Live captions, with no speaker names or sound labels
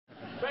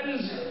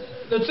Friends,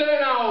 the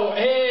turnout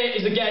here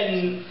is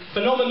again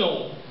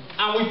phenomenal,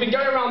 and we've been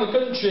going around the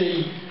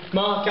country,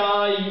 Mark,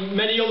 I,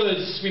 many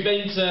others. We've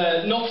been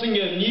to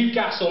Nottingham,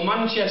 Newcastle,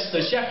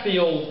 Manchester,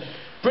 Sheffield,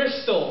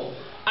 Bristol,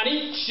 and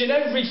each and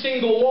every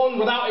single one,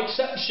 without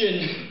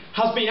exception,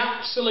 has been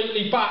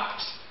absolutely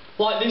packed,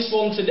 like this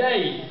one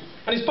today.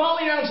 And it's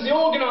partly down to the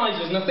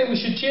organisers, and I think we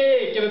should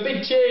give a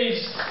big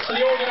cheers to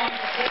the organisers.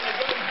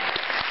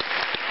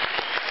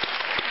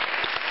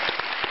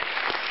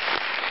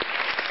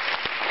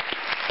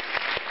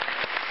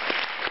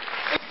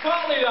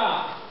 Partly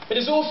that, it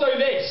is also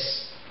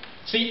this.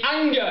 It's the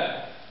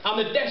anger and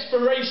the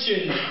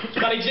desperation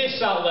that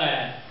exists out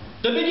there.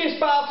 The biggest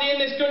party in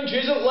this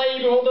country isn't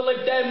Labour or the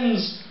Lib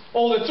Dems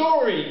or the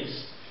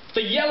Tories. It's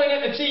the yelling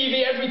at the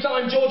TV every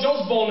time George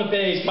Osborne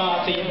appears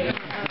party.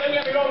 Don't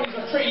get me wrong, it's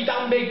a pretty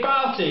damn big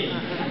party.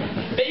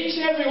 But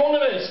each and every one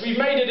of us, we've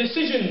made a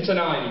decision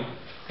tonight.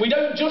 We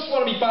don't just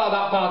want to be part of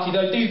that party,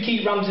 though do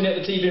keep ranting at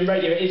the TV and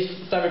radio, it is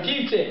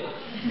therapeutic.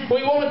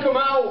 But we want to come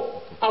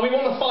out and we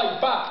want to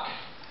fight back.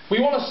 We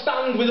want to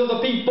stand with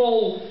other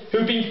people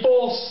who've been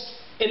forced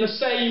in the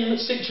same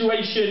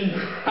situation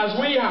as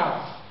we have.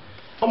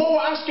 And what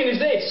we're asking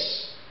is this: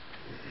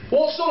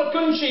 what sort of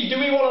country do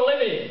we want to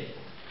live in?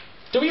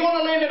 Do we want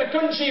to live in a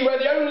country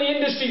where the only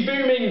industry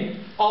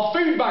booming are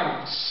food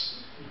banks?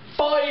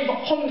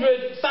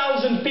 500,000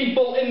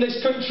 people in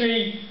this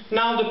country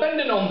now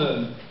dependent on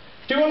them.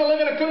 Do we want to live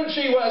in a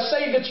country where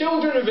Save the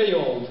Children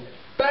revealed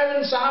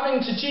parents are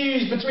having to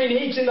choose between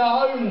heating their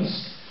homes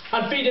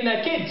and feeding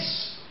their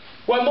kids?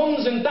 Where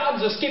mums and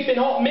dads are skipping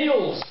hot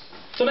meals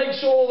to make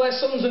sure their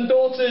sons and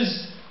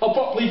daughters are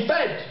properly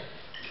fed?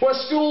 Where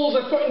schools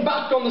are cutting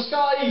back on the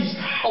size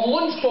of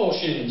lunch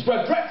portions?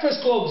 Where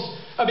breakfast clubs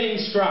are being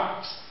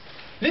scrapped?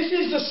 This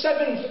is the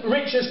 7th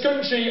richest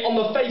country on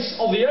the face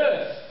of the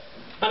earth,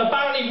 and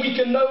apparently we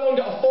can no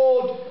longer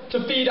afford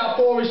to feed our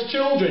poorest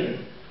children.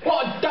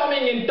 What a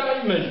damning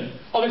indictment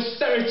of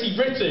austerity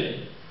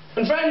Britain.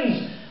 And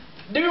friends,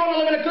 do we want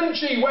to live in a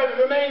country where it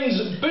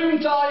remains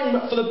boom time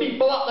for the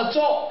people at the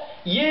top?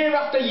 Year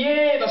after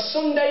year, the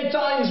Sunday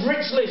Times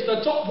rich list,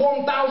 the top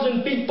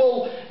 1,000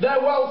 people, their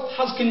wealth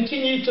has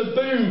continued to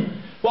boom,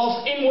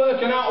 whilst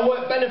in-work and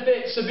out-of-work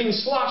benefits have been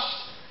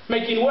slashed,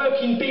 making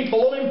working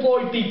people,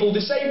 unemployed people,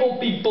 disabled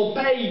people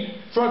pay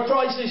for a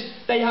crisis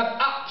they have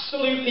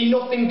absolutely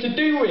nothing to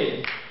do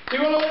with. Do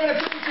you want to live in a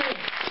country?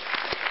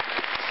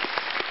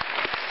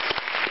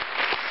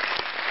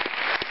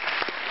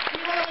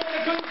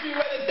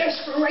 Where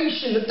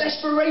the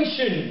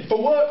desperation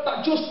for work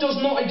that just does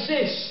not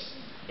exist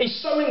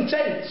is so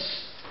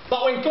intense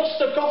that when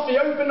Costa Coffee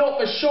opened up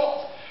a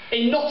shop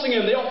in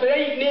Nottingham, they offered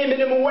 8 near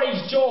minimum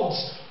wage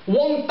jobs.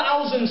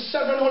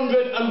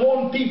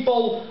 1,701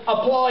 people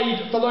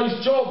applied for those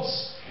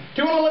jobs.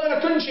 Do you want to live in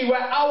a country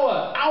where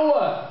our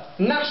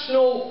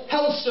National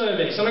Health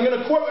Service, and I'm going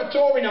to quote a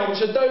Tory now,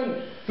 which I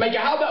don't make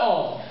a habit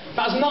of,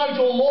 but as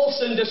Nigel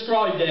Lawson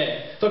described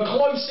it, the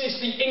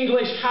closest the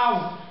English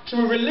have to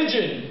a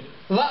religion,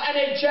 that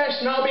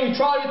NHS now being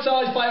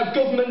privatised by a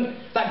government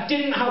that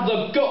didn't have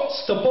the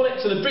guts to put it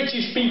to the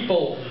British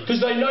people, because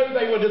they know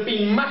they would have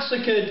been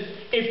massacred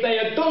if they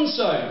had done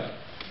so.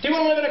 Do you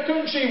want to live in a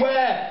country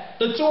where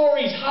the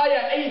Tories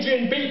hire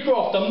Adrian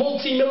Beecroft, a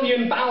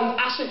multi-million-pound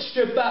asset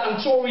stripper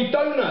and Tory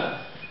donor,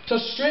 to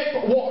strip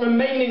what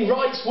remaining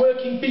rights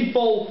working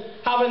people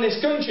have in this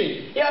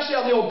country? He actually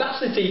had the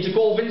audacity to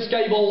call Vince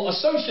Cable a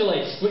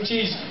socialist, which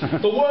is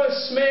the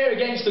worst smear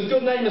against the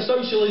good name of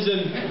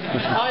socialism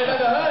I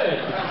have ever heard.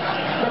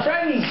 My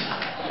friends,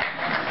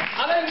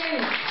 I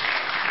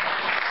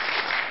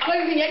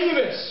don't think any of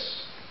us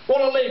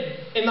want to live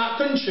in that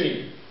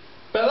country.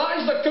 But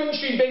that is the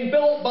country being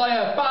built by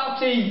a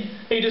party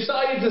who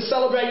decided to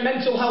celebrate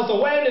Mental Health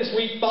Awareness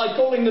Week by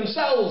calling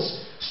themselves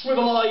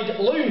swivel-eyed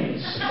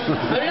loons.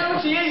 The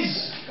reality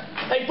is,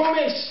 they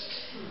promised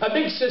a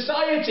big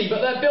society, but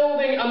they're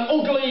building an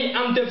ugly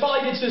and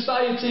divided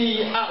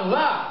society at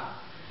that.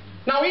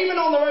 Now, even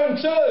on their own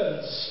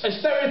terms,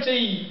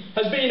 austerity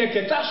has been a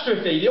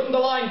catastrophe. The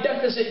underlying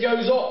deficit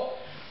goes up,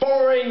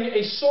 borrowing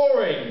is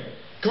soaring,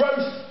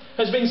 growth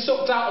has been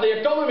sucked out of the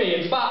economy.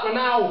 In fact, we're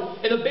now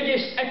in the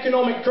biggest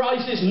economic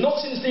crisis, not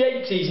since the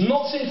 80s,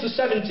 not since the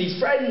 70s.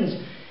 Friends,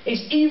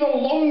 it's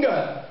even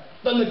longer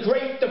than the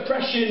Great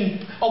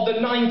Depression of the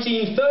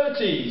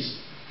 1930s.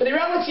 But the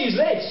reality is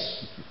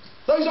this: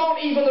 those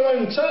aren't even their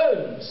own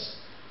terms.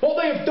 What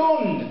they have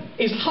done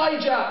is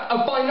hijack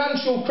a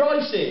financial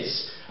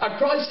crisis, a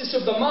crisis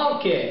of the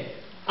market,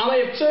 and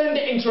they have turned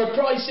it into a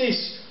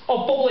crisis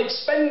of public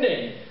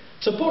spending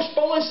to push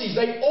policies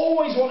they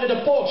always wanted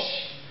to push,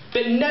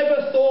 but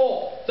never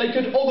thought they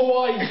could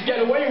otherwise get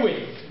away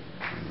with.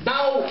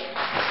 Now,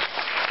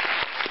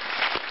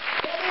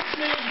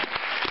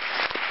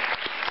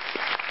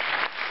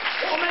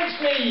 what makes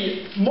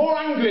me more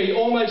angry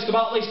almost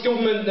about this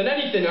government than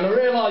anything, and I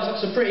realise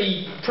that's a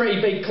pretty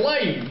big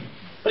claim,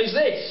 but it's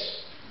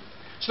this: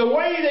 it's the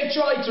way they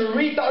try to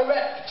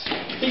redirect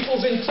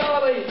people's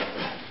entirely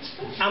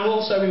And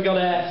also we've got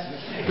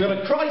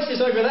a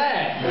crisis over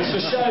there, which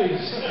just shows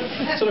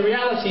sort of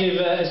reality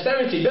of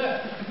austerity.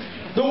 But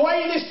the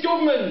way this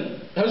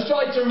government has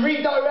tried to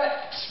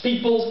redirect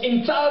people's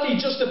entirely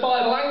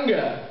justifiable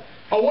anger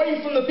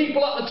away from the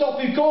people at the top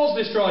who caused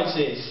this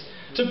crisis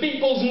to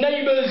people's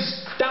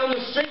neighbours down the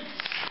street.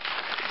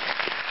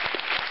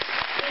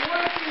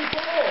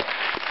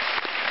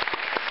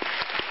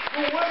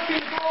 The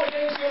working poor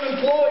against the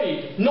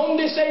unemployed,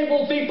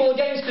 non-disabled people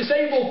against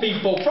disabled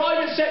people,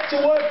 private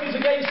sector workers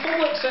against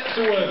public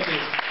sector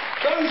workers,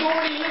 those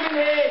already living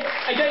here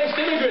against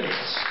immigrants.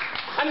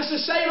 And it's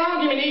the same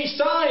argument each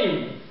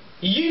time.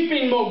 You've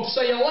been mugged,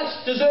 so your less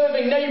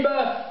deserving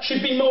neighbour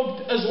should be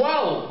mugged as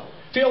well.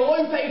 For your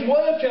low-paid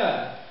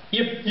worker,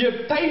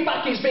 your pay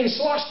packet's been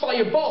slashed by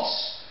your boss,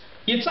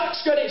 your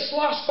tax credit's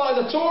slashed by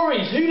the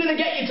Tories. Who do they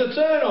get you to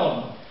turn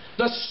on?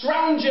 The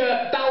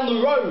scrounger down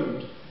the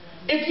road.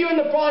 If you're in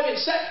the private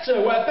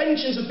sector where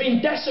pensions have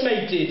been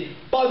decimated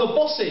by the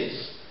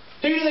bosses,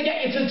 who do they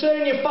get you to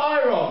turn your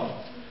fire on?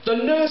 The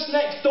nurse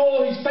next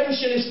door whose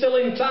pension is still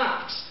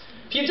intact.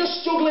 If you're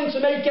just struggling to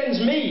make ends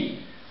meet,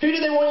 who do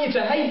they want you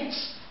to hate?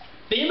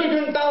 The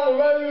immigrant down the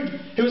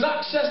road who has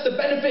access to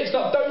benefits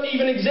that don't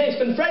even exist.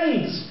 And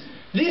friends,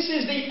 this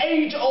is the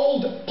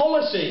age-old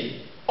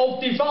policy of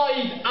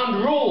divide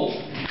and rule.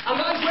 And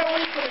that's where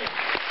we come in.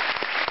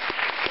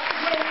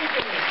 That's where we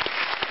come in.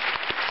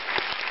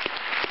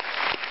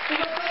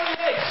 Because I'll tell you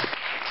this,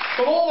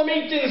 from all the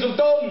meetings I've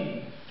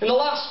done in the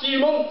last few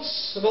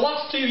months, the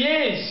last 2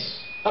 years,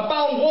 I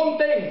found one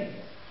thing.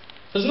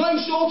 There's no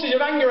shortage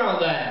of anger out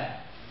there.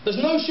 There's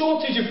no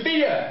shortage of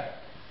fear.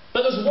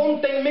 But there's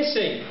one thing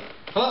missing,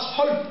 and that's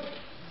hope.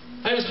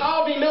 And it was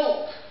Harvey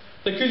Milk,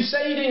 the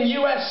crusading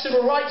US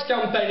civil rights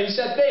campaigner, who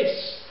said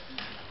this: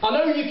 "I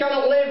know you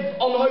cannot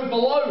live on hope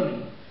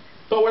alone,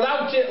 but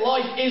without it,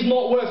 life is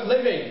not worth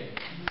living."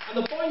 And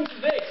the point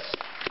of this,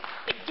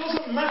 it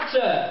doesn't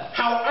matter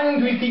how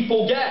angry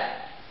people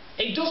get.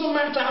 It doesn't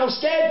matter how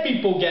scared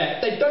people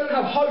get. They don't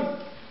have hope.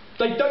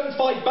 They don't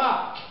fight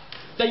back.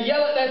 They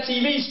yell at their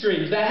TV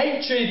screens. Their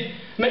hatred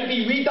may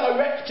be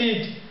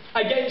redirected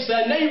against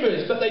their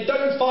neighbours, but they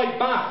don't fight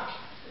back.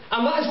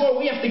 And that is why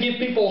we have to give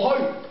people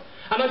hope.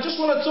 And I just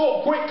want to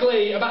talk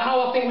quickly about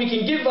how I think we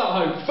can give that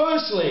hope.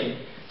 Firstly,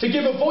 to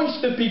give a voice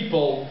to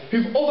people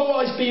who've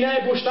otherwise been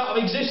airbushed out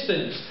of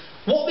existence.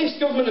 What this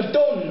government have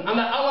done, and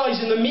their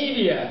allies in the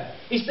media,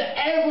 is to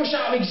airbrush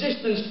out of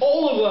existence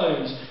all of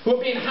those who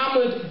are being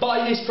hammered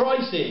by this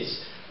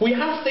crisis. We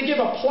have to give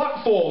a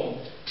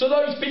platform to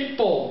those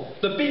people,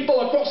 the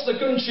people across the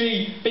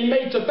country being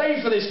made to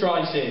pay for this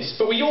crisis.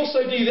 But we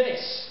also do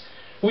this.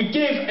 We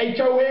give a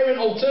coherent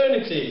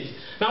alternative.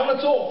 Now I want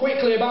to talk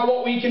quickly about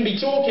what we can be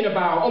talking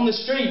about on the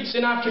streets,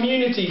 in our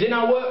communities, in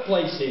our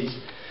workplaces.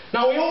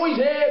 Now we always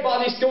hear by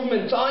this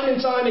government time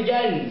and time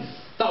again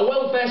that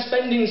welfare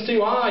spending is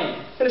too high.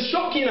 And it's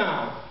shocking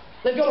now.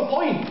 They've got a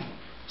point.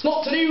 It's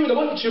not to do with a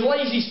bunch of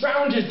lazy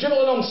scroungers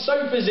dribbling on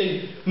sofas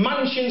in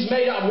mansions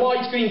made out of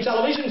widescreen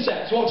television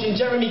sets, watching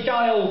Jeremy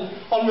Kyle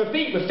on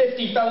repeat with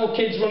 50 fellow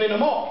kids running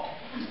amok.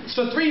 It's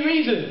for 3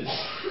 reasons.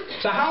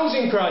 It's a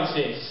housing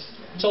crisis,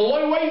 it's a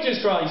low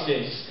wages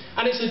crisis,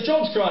 and it's a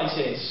jobs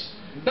crisis.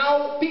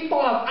 Now, people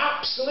have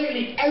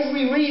absolutely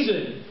every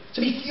reason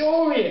to be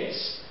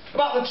furious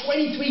about the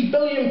 £23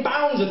 billion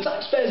of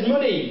taxpayers'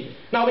 money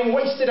now being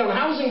wasted on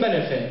housing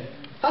benefit.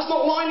 That's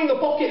not lining the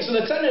pockets of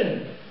the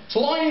tenant. It's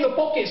lining the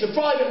pockets of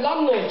private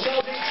landlords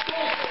charging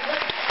extortionate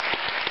rent.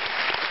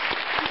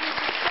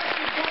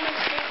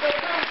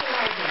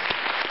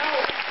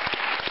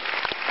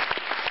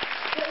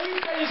 Now, what we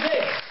say is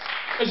this: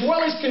 as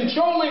well as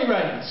controlling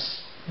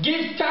rents,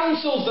 give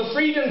councils the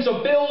freedom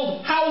to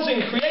build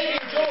housing,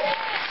 creating jobs,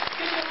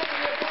 stimulating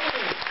the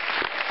economy,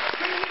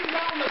 bringing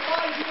down the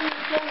 5 million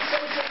strong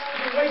social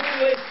housing waiting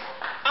list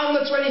and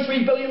the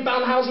 £23 billion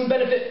housing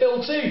benefit bill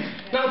too.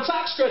 Now,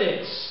 tax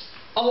credits,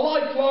 a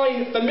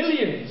lifeline for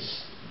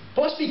millions.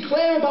 But let's be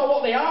clear about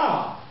what they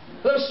are.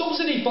 They're a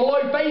subsidy for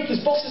low pay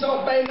because bosses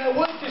aren't paying their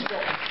workers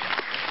properly.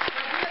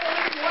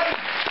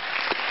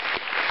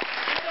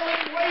 Now,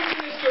 living wage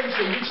in this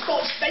country. We've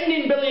stopped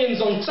spending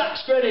billions on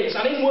tax credits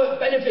and in-work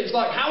benefits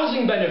like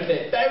housing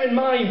benefit. Bear in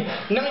mind,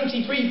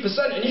 93%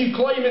 of new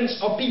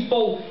claimants are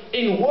people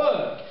in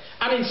work.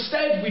 And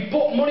instead, we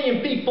put money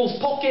in people's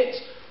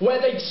pockets where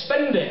they'd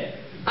spend it.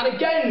 And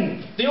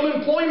again, the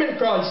unemployment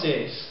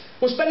crisis.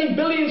 We're spending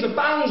billions of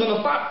pounds on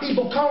the fact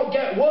people can't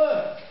get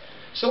work.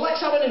 So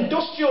let's have an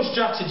industrial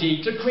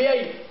strategy to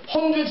create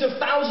hundreds of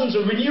thousands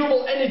of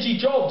renewable energy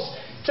jobs,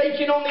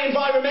 taking on the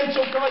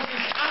environmental crisis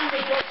and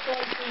the job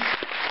crisis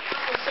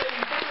at the same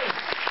time.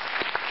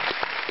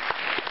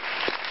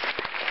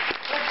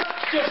 Now,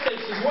 tax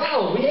justice as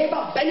well. We hear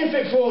about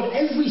benefit fraud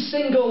every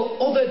single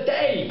other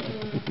day.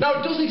 Now,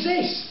 it does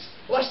exist.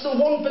 Less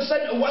than 1%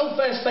 of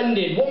welfare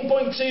spending,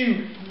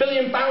 £1.2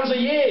 billion a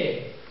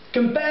year.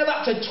 Compare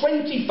that to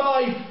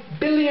 £25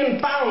 billion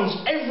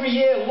every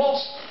year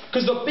lost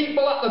because the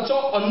people at the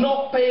top are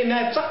not paying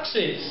their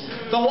taxes.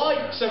 The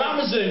likes of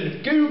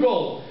Amazon,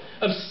 Google,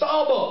 of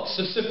Starbucks,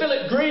 of Sir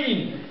Philip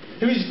Green,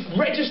 who's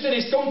registered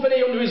his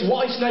company under his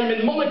wife's name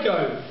in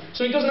Monaco,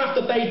 so he doesn't have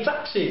to pay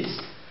taxes.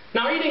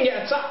 Now, he didn't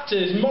get attacked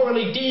as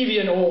morally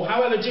deviant or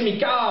however Jimmy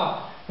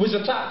Carr was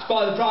attacked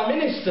by the Prime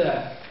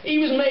Minister. He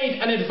was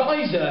made an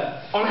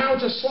advisor on how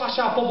to slash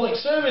our public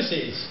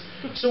services.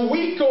 So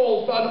we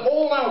call for an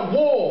all-out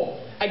war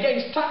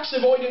against tax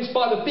avoidance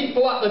by the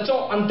people at the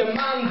top and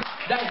demand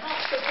they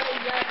have to pay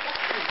their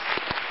taxes.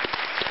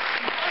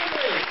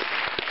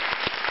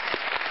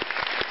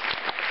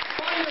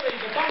 Finally,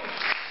 the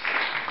banks.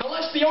 Now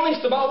let's be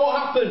honest about what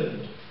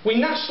happened. We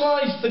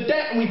nationalised the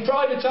debt and we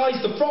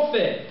privatised the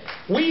profit.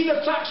 We, the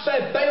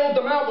taxpayer, bailed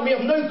them out, but we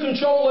have no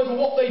control over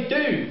what they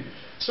do.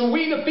 So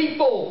we, the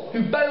people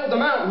who bailed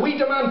them out, we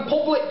demand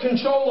public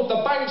control of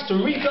the banks to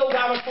rebuild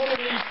our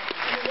economy in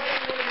the way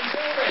we want to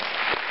rebuild it.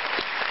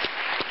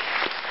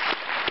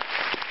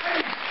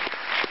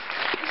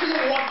 This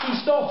isn't wacky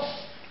stuff.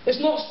 It's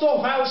not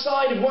stuff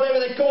outside of whatever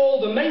they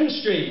call the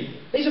mainstream.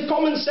 These are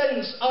common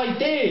sense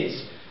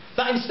ideas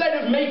that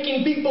instead of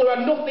making people who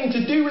have nothing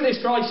to do with this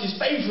crisis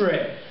pay for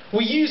it,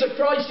 we use a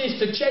crisis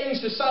to change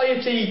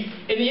society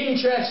in the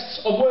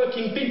interests of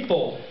working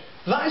people.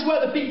 That is where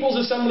the People's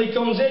Assembly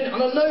comes in, and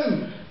I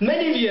know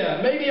many of you,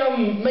 maybe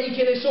I'm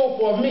making this up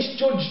or I've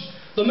misjudged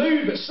the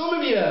mood, but some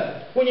of you,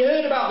 when you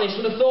heard about this,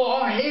 would have thought,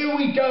 oh, here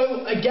we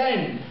go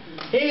again.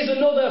 Here's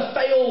another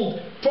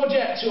failed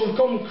project that will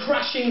come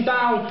crashing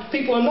down.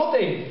 People are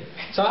nodding,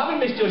 so I haven't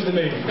misjudged the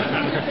mood.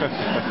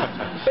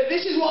 But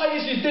this is why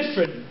this is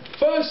different.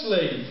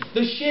 Firstly,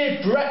 the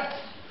sheer breadth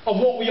of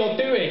what we are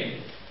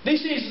doing.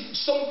 This is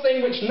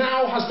something which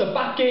now has the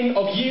backing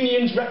of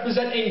unions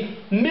representing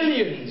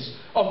millions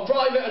of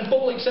private and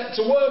public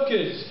sector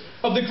workers,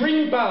 of the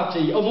Green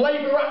Party, of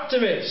Labour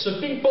activists, of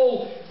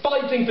people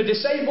fighting for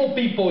disabled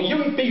people,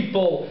 young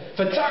people,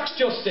 for tax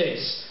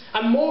justice,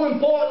 and more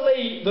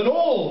importantly than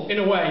all, in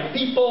a way,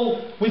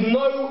 people with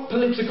no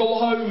political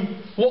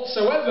home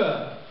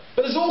whatsoever.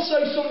 But there's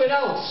also something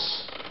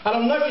else, and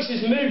I've noticed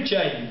this mood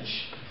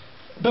change.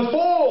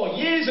 Before,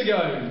 years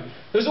ago,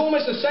 there was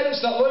almost a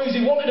sense that those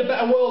who wanted a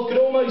better world could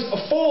almost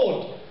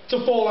afford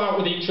to fall out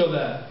with each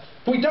other.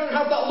 But we don't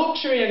have that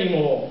luxury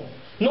anymore.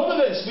 None of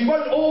us, we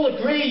won't all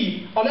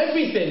agree on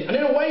everything, and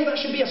in a way that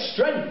should be a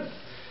strength.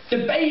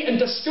 Debate and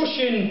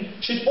discussion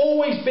should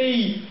always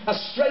be a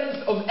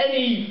strength of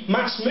any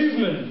mass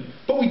movement,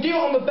 but we do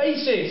it on the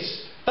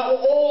basis that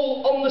we're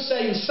all on the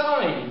same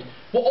side.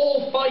 We're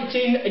all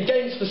fighting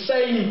against the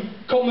same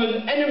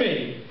common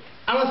enemy.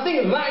 And I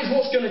think that is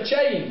what's going to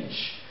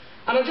change.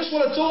 And I just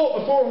want to talk,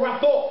 before I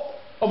wrap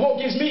up, of what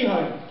gives me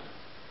hope.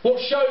 What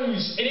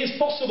shows it is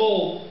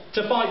possible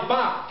to fight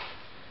back.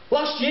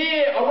 Last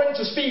year I went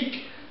to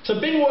speak to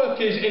bin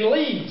workers in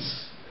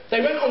Leeds.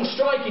 They went on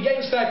strike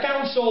against their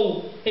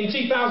council in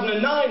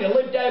 2009, a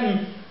Lib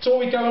Dem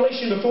Tory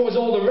coalition before it was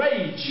all the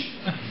rage.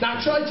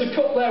 Now tried to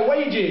cut their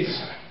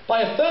wages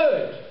by a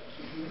third.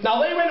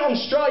 Now they went on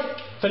strike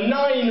for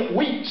 9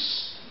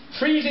 weeks.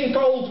 Freezing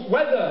cold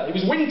weather, it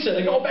was winter,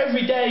 they got up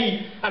every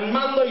day and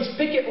manned those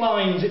picket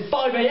lines at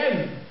 5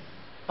 AM.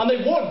 And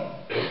they won.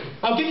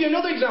 I'll give you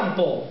another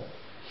example.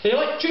 The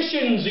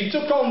electricians who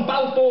took on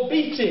Balfour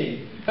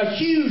Beatty, a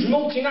huge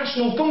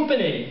multinational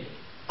company,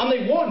 and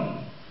they won.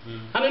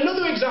 And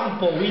another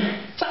example,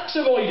 tax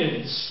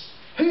avoidance.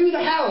 Who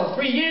the hell,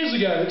 3 years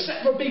ago,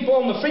 except for people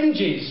on the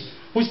fringes,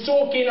 was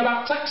talking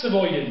about tax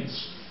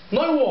avoidance?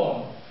 No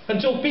one.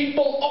 Until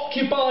people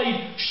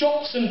occupied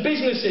shops and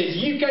businesses.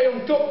 UK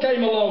Uncut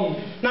came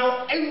along.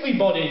 Now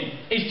everybody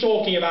is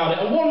talking about it.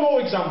 And one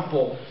more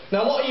example.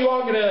 Now a lot of you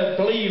aren't going to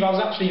believe I was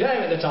actually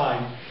there at the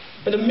time.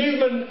 But the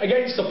movement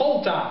against the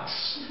poll tax.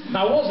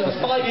 Now I was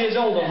 5 years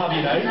old, I'll have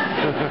you know.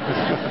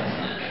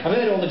 I've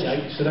heard all the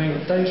jokes, so don't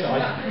try.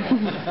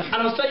 And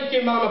I was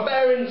taken by my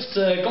parents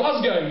to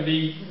Glasgow.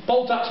 The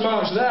poll tax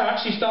march there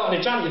actually started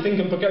a chant, you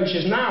think I'm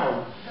precocious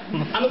now.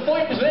 And the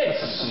point was this.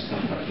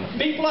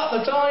 People at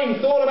the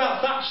time thought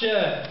about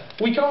Thatcher,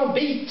 we can't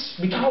beat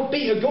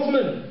a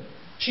government.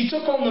 She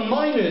took on the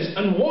miners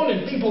and won,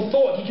 and people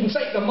thought, you can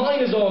take the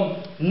miners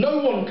on,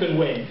 no one can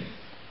win.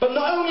 But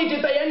not only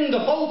did they end the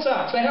poll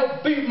tax, they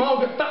helped boot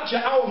Margaret Thatcher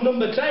out of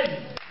number 10.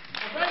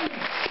 My friends,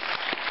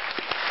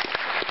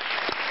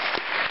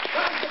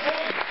 that's the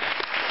point.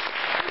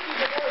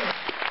 This is the point.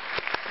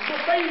 My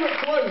favourite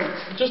quote,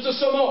 just to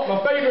sum up, my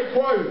favourite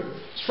quote,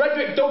 is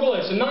Frederick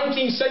Douglass, a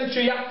 19th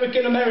century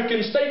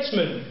African-American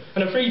statesman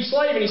and a freed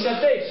slave, and he said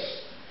this: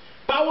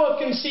 "Power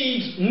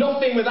concedes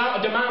nothing without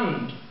a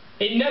demand.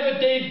 It never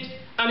did,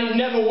 and it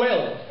never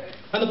will."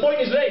 And the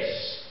point is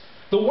this: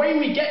 the way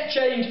we get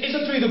change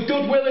isn't through the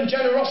goodwill and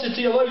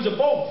generosity of those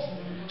above,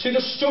 through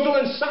the struggle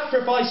and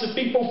sacrifice of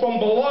people from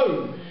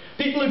below,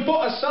 people who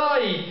put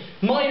aside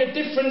minor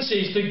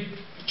differences to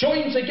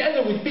join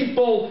together with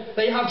people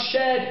they have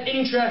shared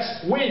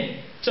interests with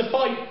to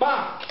fight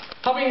back,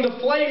 having the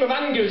flame of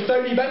anger, as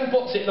Tony Benn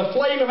puts it, the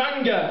flame of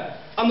anger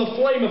and the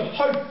flame of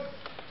hope,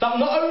 that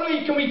not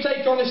only can we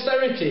take on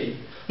austerity,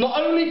 not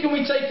only can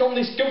we take on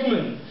this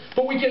government,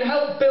 but we can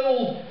help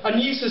build a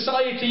new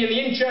society in the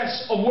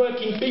interests of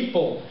working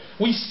people.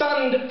 We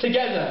stand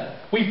together.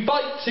 We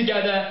fight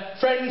together.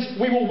 Friends,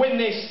 we will win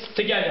this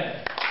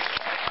together.